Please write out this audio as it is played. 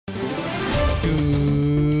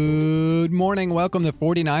morning. Welcome to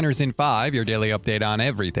 49ers in 5, your daily update on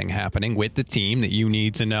everything happening with the team that you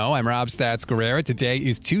need to know. I'm Rob Stats Guerrera. Today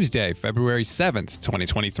is Tuesday, February 7th,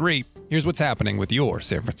 2023. Here's what's happening with your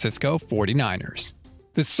San Francisco 49ers.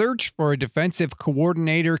 The search for a defensive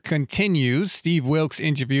coordinator continues. Steve Wilks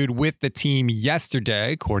interviewed with the team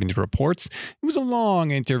yesterday, according to reports. It was a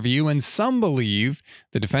long interview, and some believe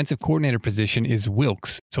the defensive coordinator position is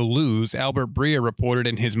Wilks to lose. Albert Breer reported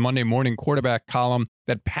in his Monday morning quarterback column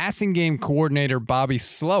that passing game coordinator Bobby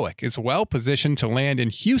Slowick is well positioned to land in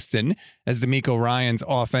Houston as DeMeco Ryans'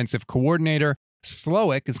 offensive coordinator.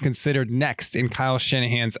 Slowick is considered next in Kyle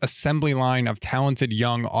Shanahan's assembly line of talented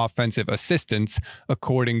young offensive assistants,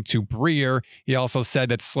 according to Breer. He also said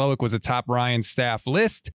that Slowick was atop Ryan's staff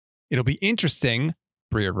list. It'll be interesting,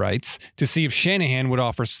 Breer writes, to see if Shanahan would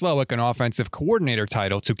offer Slowick an offensive coordinator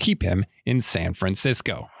title to keep him in San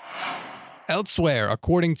Francisco. Elsewhere,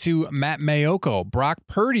 according to Matt Mayoko, Brock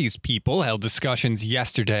Purdy's people held discussions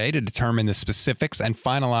yesterday to determine the specifics and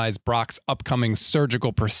finalize Brock's upcoming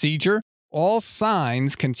surgical procedure. All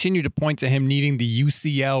signs continue to point to him needing the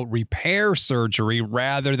UCL repair surgery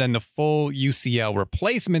rather than the full UCL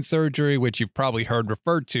replacement surgery, which you've probably heard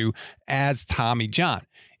referred to as Tommy John.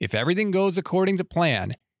 If everything goes according to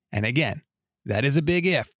plan, and again, that is a big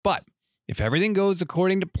if, but if everything goes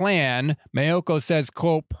according to plan, Mayoko says,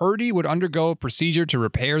 quote, Purdy would undergo a procedure to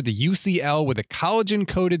repair the UCL with a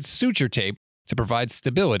collagen-coated suture tape to provide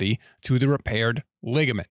stability to the repaired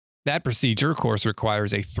ligament. That procedure, of course,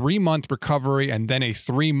 requires a 3-month recovery and then a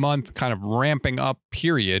 3-month kind of ramping up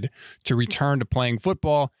period to return to playing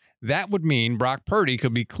football. That would mean Brock Purdy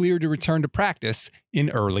could be cleared to return to practice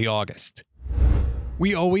in early August.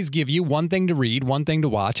 We always give you one thing to read, one thing to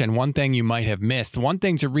watch, and one thing you might have missed. One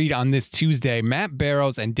thing to read on this Tuesday, Matt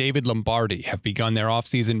Barrows and David Lombardi have begun their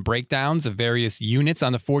offseason breakdowns of various units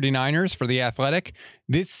on the 49ers for The Athletic.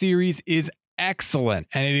 This series is excellent,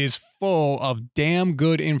 and it is full of damn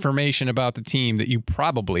good information about the team that you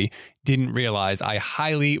probably didn't realize. I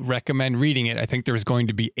highly recommend reading it. I think there's going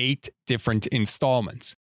to be 8 different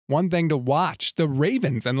installments. One thing to watch, the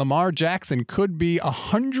Ravens and Lamar Jackson could be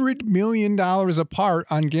 $100 million apart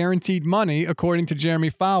on guaranteed money, according to Jeremy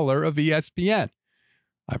Fowler of ESPN.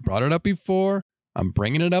 I brought it up before. I'm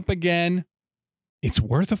bringing it up again. It's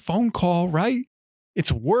worth a phone call, right?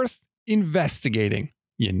 It's worth investigating.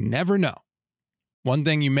 You never know. One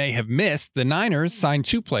thing you may have missed, the Niners signed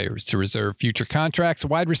 2 players to reserve future contracts,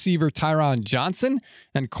 wide receiver Tyron Johnson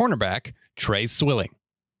and cornerback Trey Swilling.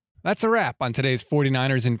 That's a wrap on today's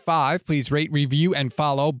 49ers in 5. Please rate, review, and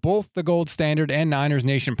follow both the Gold Standard and Niners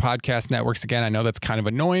Nation podcast networks. Again, I know that's kind of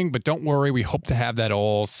annoying, but don't worry. We hope to have that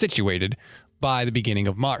all situated by the beginning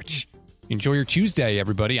of March. Enjoy your Tuesday,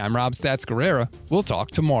 everybody. I'm Rob Stats Guerrera. We'll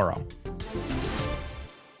talk tomorrow.